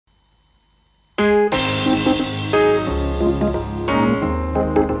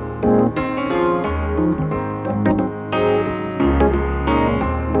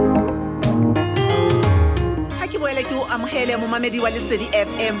momamedi wa Lesedi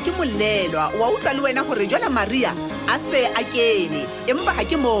FM ke Molelwa wa utlwa le wena gore jwala Maria a se a kene empa ha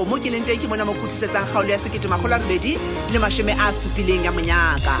ke mo ke leng teng ke mona mo khutsetsang kgaolo ya 2017 ya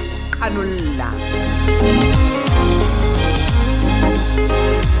Monyaka Anolla.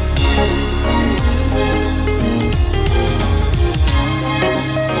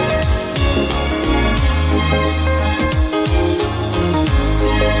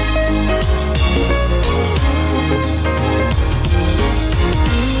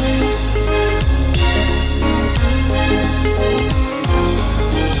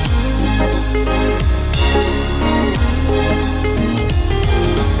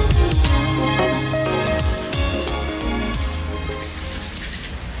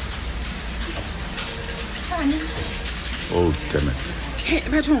 Oh, damn it. Hey,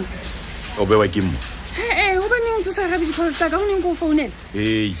 Patron. Obewa ke mo. Hey, ho baneng so sa rabi because ta ka ho neng go founela?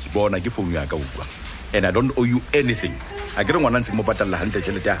 Hey, bona ke phone ya ka utlwa. And I don't owe you anything. I get ngwana ntse mo patala hantle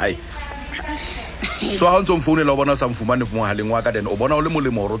tšhelete ya hae. So ha ntse mfounela o bona sa mfumane mo haleng wa ka then o bona o le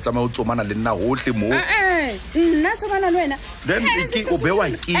molemo ro tsama o tsomana le nna hohle mo. Nna tsomana le wena. Then ke obewa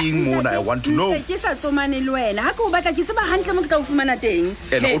king mona I want to know. Ke sa tsomane le wena. Ha ke o batla ke tseba hantle mo ke tla o fumana teng.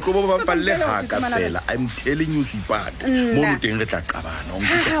 And o tlo ba palle ha ka fela. I'm telling you sipat. Mo lo teng re tla qabana.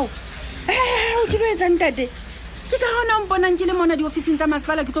 How? O ke lo etsa ntate. Ke ka hona o mponang ke le mona di ofising tsa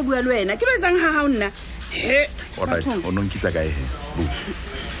masepala ke tlo bua le wena. Ke lo etsang ha nna. He. Alright, o nonkisa kae he.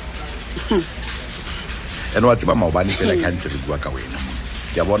 And what's ba maobane fela ka ntse re bua ka wena mo.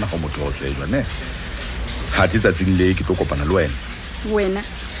 Ke a bona go motho o sejwa ne. Ha tsa tsile ke tlo kopana le wena. Wena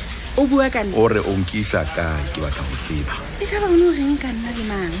o bua ka nna. O re o nkisa ka ke batla go tseba. E ka ba o no reng ka nna le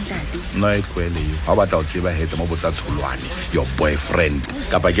mang ntate? No e tlwele yo. Ha batla go tseba hetsa mo botsa tsholwane. Your boyfriend.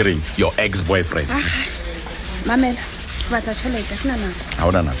 Kapa ke reng your ex-boyfriend. Mamela, ke batla tšhelete ke nana. Ha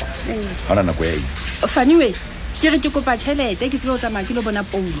ona nako. Ha ona nako ya eng? Faniwe. Ke re ke kopa tšhelete ke tsebe o tsamaya ke lo bona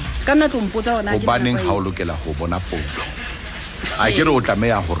poulo. Se ka nna tlo mpotsa ona ke. Go baneng ha o lokela go bona poulo. A ke re o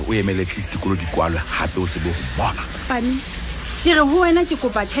tlameya gore o emele at least dikolo di kwalwe hape o tsebe go bona. Fani. Ke re ho wena ke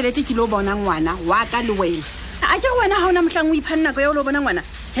kopa tšhelete ke lo bona ngwana wa ka le wena. A ke wena ha ona mohlang o iphanna ka yo lo bona ngwana.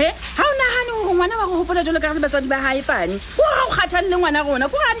 He, ha ona hane ho ngwana wa go hopola jole ka re batsadi ba hae Fani. Go ga o kgathalle ngwana rona.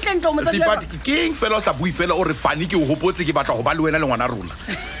 Go ga ntle ntlo mo tsadi. Sipati king fela sa bui fela o re Fani ke o hopotse ke batla go ba le wena le ngwana rona.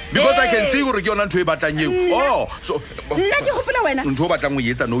 Because I can see gore ke yona ntho e batlang eo. Oh, so nna ke hopola wena. Ntho o batlang o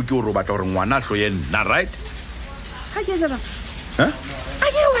etsa no ke o ro batla gore ngwana a hloye nna, right? Ha ke tsaba. A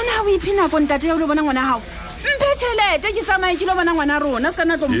ke wena o iphina go ntate ya o lo bona ngwana hao. Mpe tšhelete ke tsamaye ke lo bona ngwana rona se ka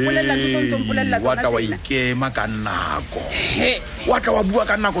nna tlo mpolella ntho tse mpolella tsona. Wa tla wa ikema ka nako. Wa tla wa bua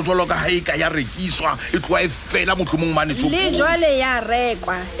ka nako jolo ka hae ka ya rekiswa e tloa e fela motlhomong mane tso. Le jwale ya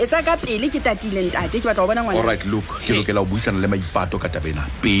rekwa. Etsa ka pele ke tatile ntate ke batla go bona ngwana. All right, look, ke lokela go buisana le maipato ka tabena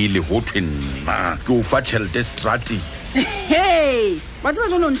pele ho thwenna. Ke o fa tšhelete strategy. Hey, wa tseba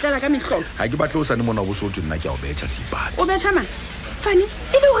jolo ntlela ka mehlolo. Ha ke batla o sane mona bo so nna ke a o betha sipati. O betha man. Fani,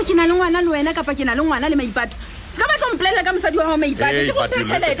 ile o ke na le ngwana le wena kapa ke na le ngwana le maipato. Se ka batla mplela ka mosadi wa hao maipato ke go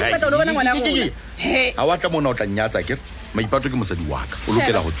betšhelete ke batla o lo bona ngwana rona. He, a wa tla mona o tla nyatsa ke maipato ke mosadi wa ka. O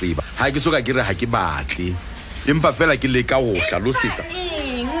lokela go tseba. Ha ke soka ke re ha ke batle. Empa fela ke le ka go hlalosetsa.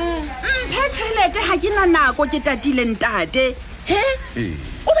 Betšhelete ha ke na nako ke tatile ntate. He?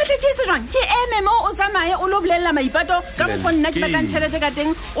 O batla ke se jwang ke eme mo o tsamaye o lo bolella maipato ka mo nna ke batlang tšhelete ka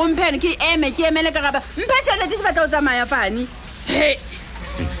teng o mphene ke emele ka gaba mphe tšhelete ke batla o tsamaya Fani. He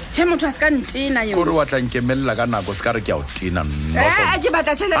motho a se ka ntina yo. Gore wa tla nkemella ka nako se ka re ke a o tina nna. A ke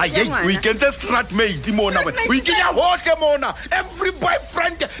batla tšhelete ya ngwana. We can just stratmate mona we kenya hohle mona every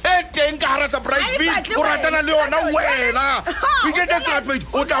boyfriend e teng ka hara surprise bill o ratana le yona wena. We can just stratmate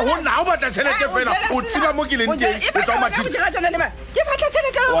o tla ho nna o batla tšhelete fela o tsiba mo ke leng teng o tla matla. Ke batla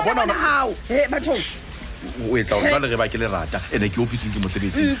tšhelete ya ngwana hao. He batho o etla o le re ba ke le rata ene ke officing ke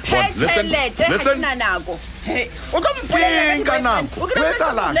mosebetsi. Listen nanako. Hey, o tlo mpolella ka nako.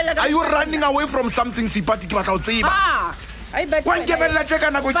 Are you running away from something sipati ke batla o tseba? Ai ba kwa ke bella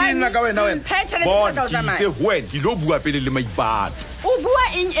tšeka nako ke nna ka wena wena. Bon ke when ke lo bua pele le maipato. O bua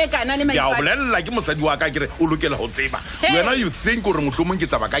eng e kana le maipato? Ya o bolella ke mosadi wa ka ke re o lokela go tseba. Wena you think gore mohlomong ke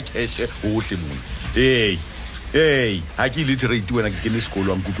tsaba ka cash hohle mona. Hey, ha ke literate wena ke le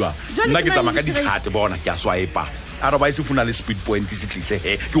sekolo ang kutlwa. Nna ke tsama ka dikhate bona ke a swipe. Otherwise if una le speed point se tlise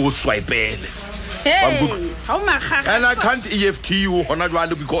he ke o swipele. Hey, how maga. And I can't EFT you hona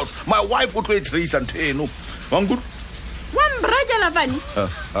jwale because my wife o tlo e trace anteno. Wanguru? Wambrekela Fani.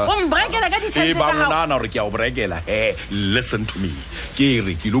 Wambrekela ka ditšhelete tsa hao. Ba nna re ke a o brekela. Hey, listen to me. Ke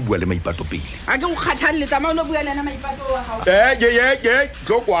re ke lo bua le maipato pele. A ke o kgathalle tsa ma o lo bua le na maipato wa hao.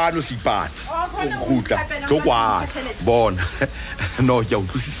 Tlo kwano sipati. Khutla. Tlo kwa. Bona. No ke a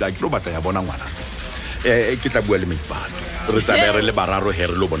utlwisisa ke lo batla ya bona ngwana. Ke tla bua le maipato. re tsamaye re le bararo he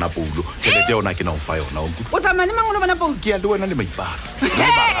re lo bona Paulo tšhelete yona ke na o fa yona o o tsamaya le mang o lo bona Paulo ke ya le wena le maipato re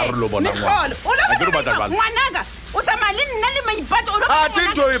bararo lo bona Mekgolo, o lo bona ngwanaka o tsamaya le nna le maipato o lo a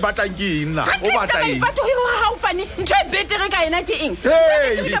tento e batlang ke nna o batla eng maipato e ha o fane ntho e betere ka ena ke eng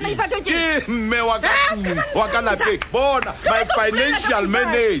ke mme wa ka lapeng bona my financial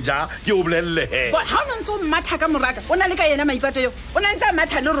manager ke o bolelle he ha o ntse o matha ka moraka o na le ka ena maipato yo o na ntse a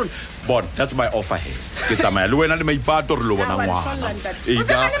matha le rona bon that's my offer he ke tsamaya le wena le maipato re lo bona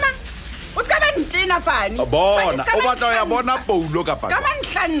ngwana o ska ba ntena fane bona o batla ya bona Paulo ka ska ba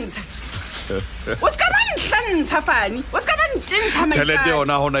nhlantsha o ska ba nhlantsha fane o ska ba ntentsha maipato tšhelete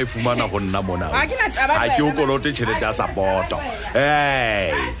yona hona e fumana go nna mona ha ke o kolote tšhelete ya sapoto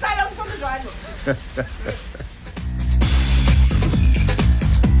sala o ntse jwalo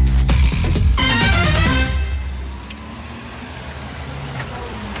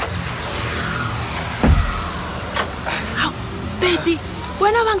baby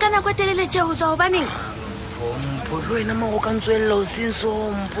wena wa nkana kwa telele tšeo tswa gobaneng Pompo le wena ma go ka ntswella o seng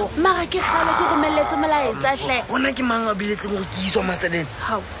sompo maga ke gale ke romeletse molaetsa hle ona ke mang a biletse go ke iswa masterden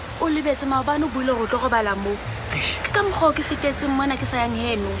hao o lebetse maobane o buile go tlo go bala mo ke ka mokgwa o ke fetetseng mona ke sa yang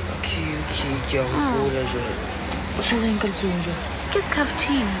heno okay ke a gopola jwale o tshwereng ka letsong jwale ke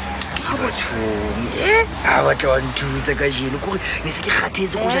scaftini a batla wa nthusa ka jeno kore ne se ke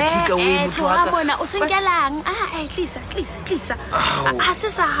kgathetse go ja tika o motho wa ka bona o senkelang tlisa a se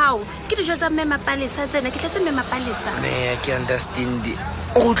sa hao ke dijo tsa mme mapalesa tsena ke tletse mme mapalesa me ke understand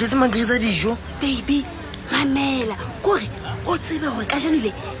o tletse magirisa dijo baby mamela kore o tsebe gore ka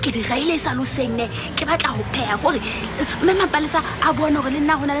janile ke di raile sa loseng ne ke batla go pheya kore mme mapalesa a bona gore le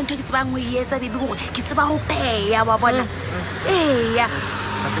nna gona le ntho ke tsebang go etsa baby gore ke tseba go pheya wa bona eya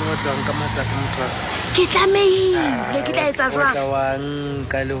a tseba tlang ka matsaka motho ke tlameile ke tla etsa jwang tla wang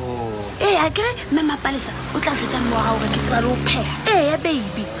ka le ho a ke mme mapalesa o tla jwetsa mme wa gago gore ke tseba le go pheya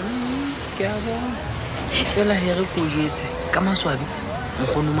baby ke a bona fela he re ko jwetse ka maswabi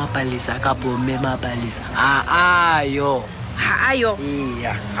mokgono mapalesa ka po mme mapalesa ayo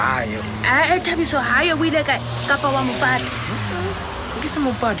iya ayo Thabiso hayo o ile kae kapa wa mopata ke se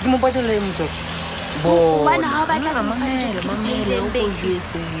mopata ke mopata le motho bona ha ba tla mamele o go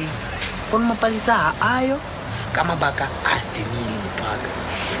jwetse kon mapalesa ayo ka mabaka a family motaka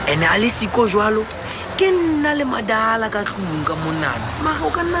ene a le siko jwalo ke nna le madala ka tlung ka monana maga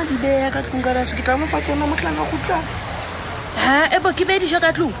o ka nna di beya ka tlung ka raso ke tla mo fa tsona motlanga go tla ebo ke be dijo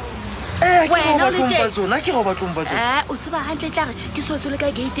ka tlung ke go ba tlong fa tsona o tseba hantle tlare ke so tsole ka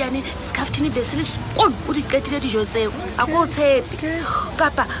gate yane scaftini bese le skon o di qetile dijo tseo a ko tshepe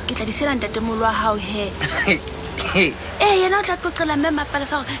kapa ke tla di sela ntatemolo wa hao he yena o tla tloqela mme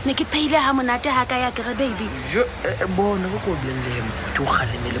mapalesa gore ne ke pheile ha monate ha ka ya kere baby bona go ko bolelele ke o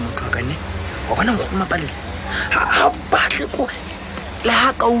galemele motho wa kane wa bona go mapalesa ha batle ko le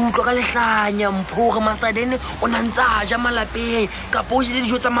ha ka utlwa ka lehlanya mpho gore masterden o nantsa ja malapeng ka poje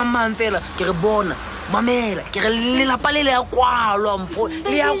dijo tsa mamang fela ke re bona mamela ke re le lapa le ya kwalwa mpho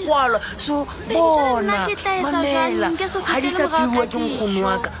le ya kwalwa so bona mamela ha di sa phiwa ke nkgono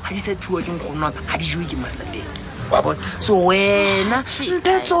wa ka ha di jwe ke masterden wa bona so wena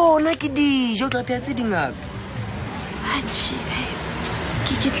mpe tsona ke dijo tla pya tse dingape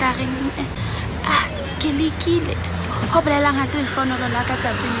ke tla reng ke lekile ho bolelang ha se lehlono la ka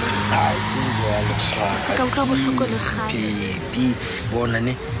tsatsing le se ka utlwa bohloko le gape bona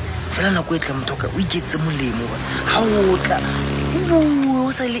ne fela nako e tla motho ka o iketse molemo ha o tla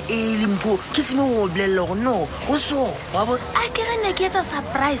o sa le mpho ke tsime o bolela gore no o so wa bona a ke re ne ke etsa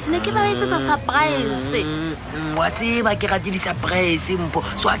surprise ne ke ba etsa surprise wa tseba ke rate di surprise mpho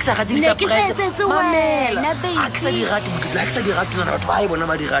so a ke sa rate di surprise mamela a ke sa di rate batho ba e bona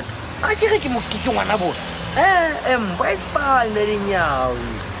ba di rate a ke re ke mokike ngwana bona mpa e sepal ne lenyao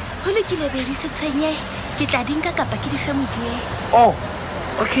go le ke lebedise tshwenye ke tla dinka kapa ke di fe modie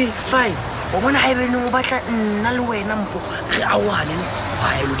okay fine o bona ha ebe neng o batla nna le wena mpo re awane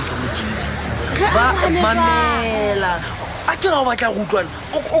fa e lo di fe modie ba mamela a ke ga o batla go utlwana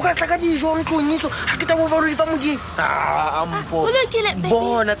o ka tla ka dijo ntlontso ga ke ta bo fa lo di fa modie mpo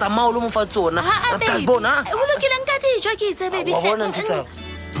bona tsamao lo mo fa tsona bona o lokile nka dijo ke itse baby wa bona ntse tsa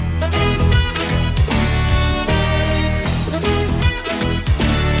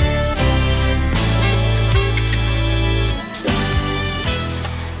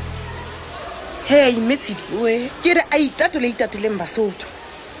Hey Metsidi ke re a itatoleng Basotho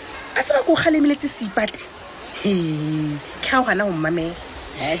a se ba go kgalemeletse seipati ke ha gana o mmamela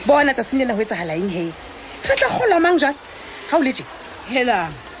bona tsa sinena ho etsa halaeng he re tla gola mang jang ha o letse hela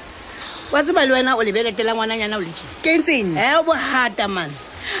wa tseba le wena o lebeletela ngwananyana o letse ke ntseng o bohata man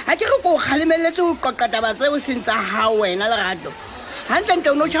ha ke re ko kgalemelletse ho qoqa taba tseo seng tsa hao wena Lerato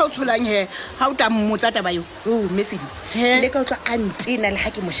hantle o no tšha o tsholang he ha o ta mmotsa taba yo Mesedi le ka utlwa a ntena le ha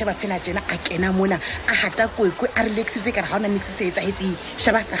ke mo sheba fela tjena a kena mona a hata kwekwe a relaxitse ka re ha ona nix se etsahetseng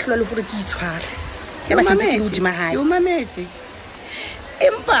shaba ka hlola le gore ke itshwara ya ba sentse ke hodima hae o mametse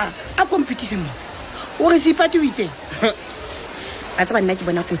empa a competition mo o re sipati o itse a tsaba nna ke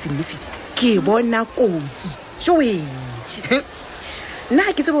bona kotsi Mesedi ke bona kotsi joe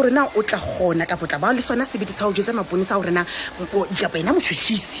nna ke tsebe gore na o tla gona ka potla ba le sona sebete sa o jetsa mapone sa gore na o ikapa ena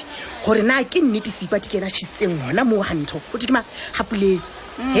motšhotšhisi gore na ke nnete sipati ke ena tšhisitseng gona mo gantho o tikima gapoleng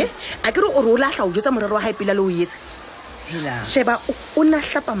a ke re o re o latlha o jetsa morero wa gae pela le o etsa sheba o na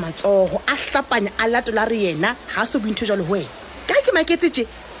hlapa matsogo a hlapanya a latola re yena ga se bointho jalo ho wena ka ke maketse tje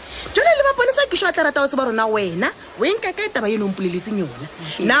jole le mapone sa ke sho a tla rata o se ba rona wena o enka ka taba yeno mpoleletseng yona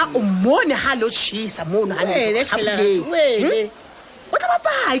na o mmone ha lo tšhisa mono gapoleng o tla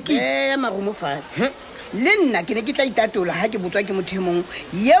bapaki marumo fatshe le nna ke ne ke tla itatola ha ke botswa ke motho e mong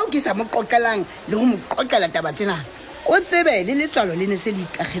yeo ke sa mo qoqelang le go mo qoqela taba tsena o tsebe le letswalo le ne se le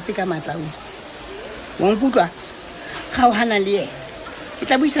ikagetse ka matlausi wa nkutlwa ga o hana le yena ke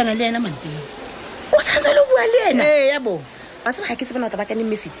tla buisana le yena mantseng o santse le bua le yena ya bo ba se ga ke se bona o tla ba ka ne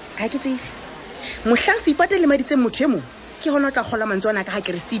Mesedi ga ke tsebe mohlang Sipati le maditse motho e mong ke hona o tla gola mantswana ka ga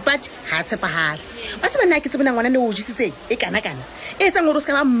ke re Sipati ga tshepagale ba se bana ke se bona ngwana ne o jisitseng e kana e tsang gore o se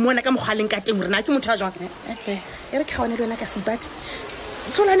ka ba mmona ka mogwaleng ka teng gore na ke motho a jwang e re ke gaone le wena ka Sipati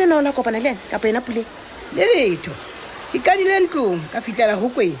solane na o la kopana le ena kapa ena puleng le letho ke kadile ntlong ka fitlela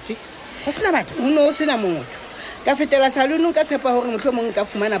go kwetswe go sena batho o no o sena motho ka fetela salonong ka tshepa gore motlho mongwe ka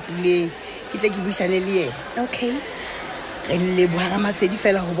fumana puleng ke tle ke buisane le yena okay re leboga ga masedi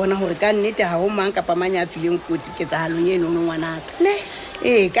fela go bona gore ka nnete ga o mang kapa mang ya tswileng kotsi ketsagalong eno no ngwanaka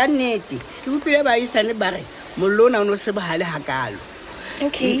ne ka nnete ke utlwile baisane ba re mollo o na o ne o se bogale gakalo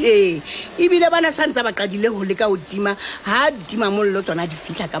okay ebile bana santse ba qadile go leka go tima ga ditima mollo tsona di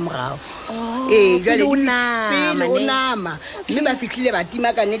fitlha ka morago pele o nama mme ba fitlhile ba tima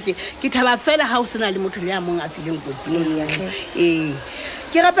ka nnete ke thaba fela ga o sena le motho le ya mongwe a tswileng kotsing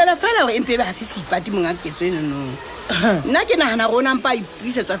ke rapela fela gore empe be ga se Sipati mong a ketso enonong nna ke nagana rona mpa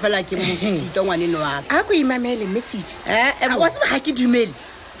ipuisetswa fela ke mosito ngwaneno wa ka a ko imamele Mesedi wa tseba ga ke dumele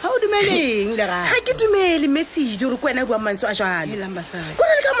ga o dumeleng ga ke dumele Mesedi gore ko wena buang mantswe a jalo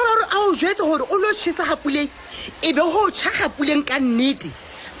kore le ka mora gore a o jwetse gore o lo tšhisa gapuleng e be go tšha gapuleng ka nnete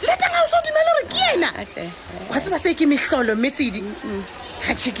le tang a o so dumele gore ke ena wa tseba se ke mehlolo Mesedi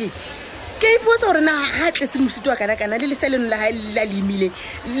ga tšheke ke ipotsa gore na ga tletse mosito wa kana le leseleno la gae la leimile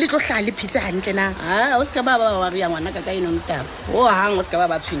le tlo tlhaa le phetse gantle na o se ka ba wa rea ngwanaka ka enong taba o gang o se ka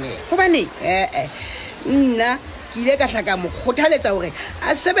ba tshwenyega gobane nna ke ile ka tlhaka mo kgothaletsa gore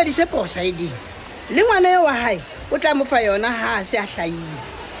a sebedise prosiding le ngwana yo wa gae o tla mo fa yona ga a se a tlhaile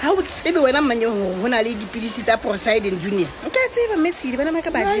ga o tsebe wena mmanye gore go na le dipilisi tsa prosiding junior nka tseba Mesedi bana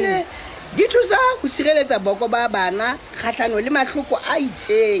maka badile di thusa go sireletsa boko ba bana kgatlhano le matlhoko a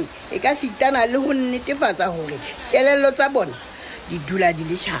itseng e ka sitana le go netefatsa gore kelello tsa bona di dula di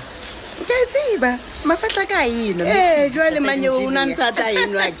le tšhatsi ke tseba mafatla ka eno jwale manye o na ntsata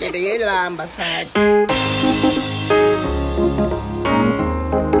eno a kere e lang basadi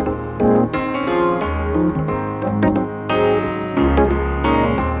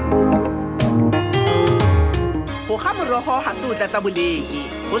morogo ga se o tlatsa boleke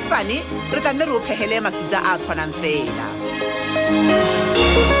go sane re tla nne re o phehele masutsa a tshwanang fela